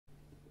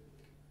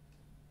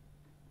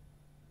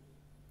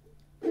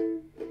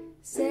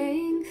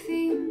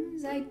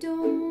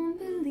don't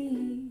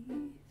believe,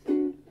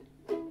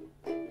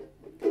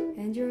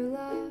 and your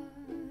love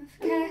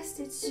cast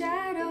its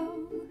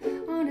shadow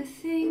on the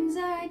things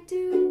I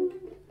do,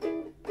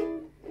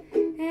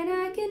 and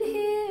I can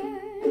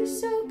hear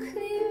so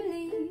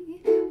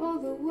clearly all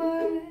the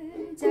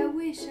words I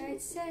wish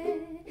I'd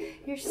said.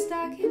 You're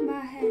stuck in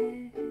my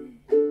head.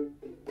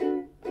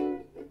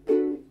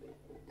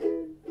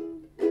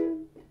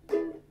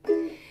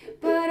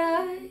 But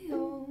I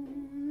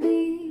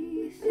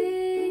only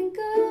think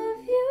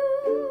of you.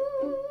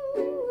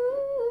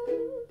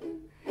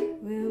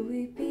 Will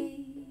we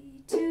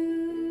be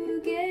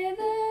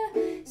together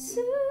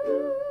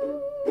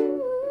soon?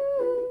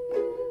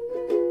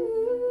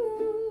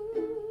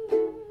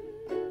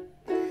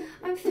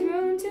 I'm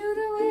thrown to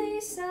the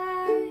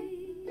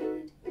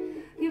wayside,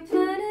 your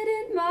planet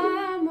in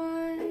my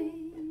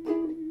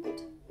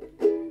mind,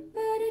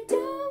 but I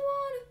don't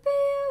want to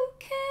be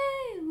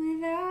okay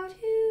without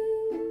you.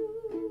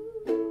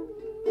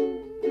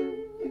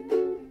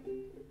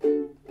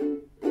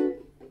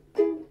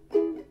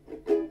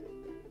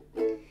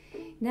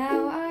 Now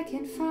I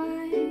can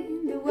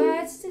find the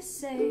words to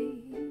say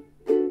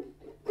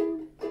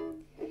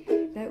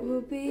that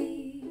will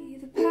be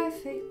the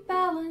perfect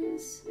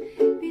balance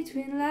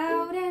between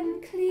loud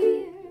and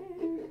clear.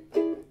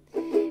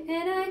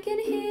 And I can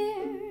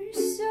hear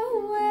so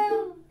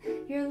well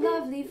your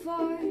lovely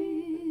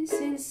voice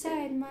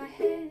inside my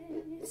head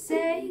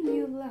say,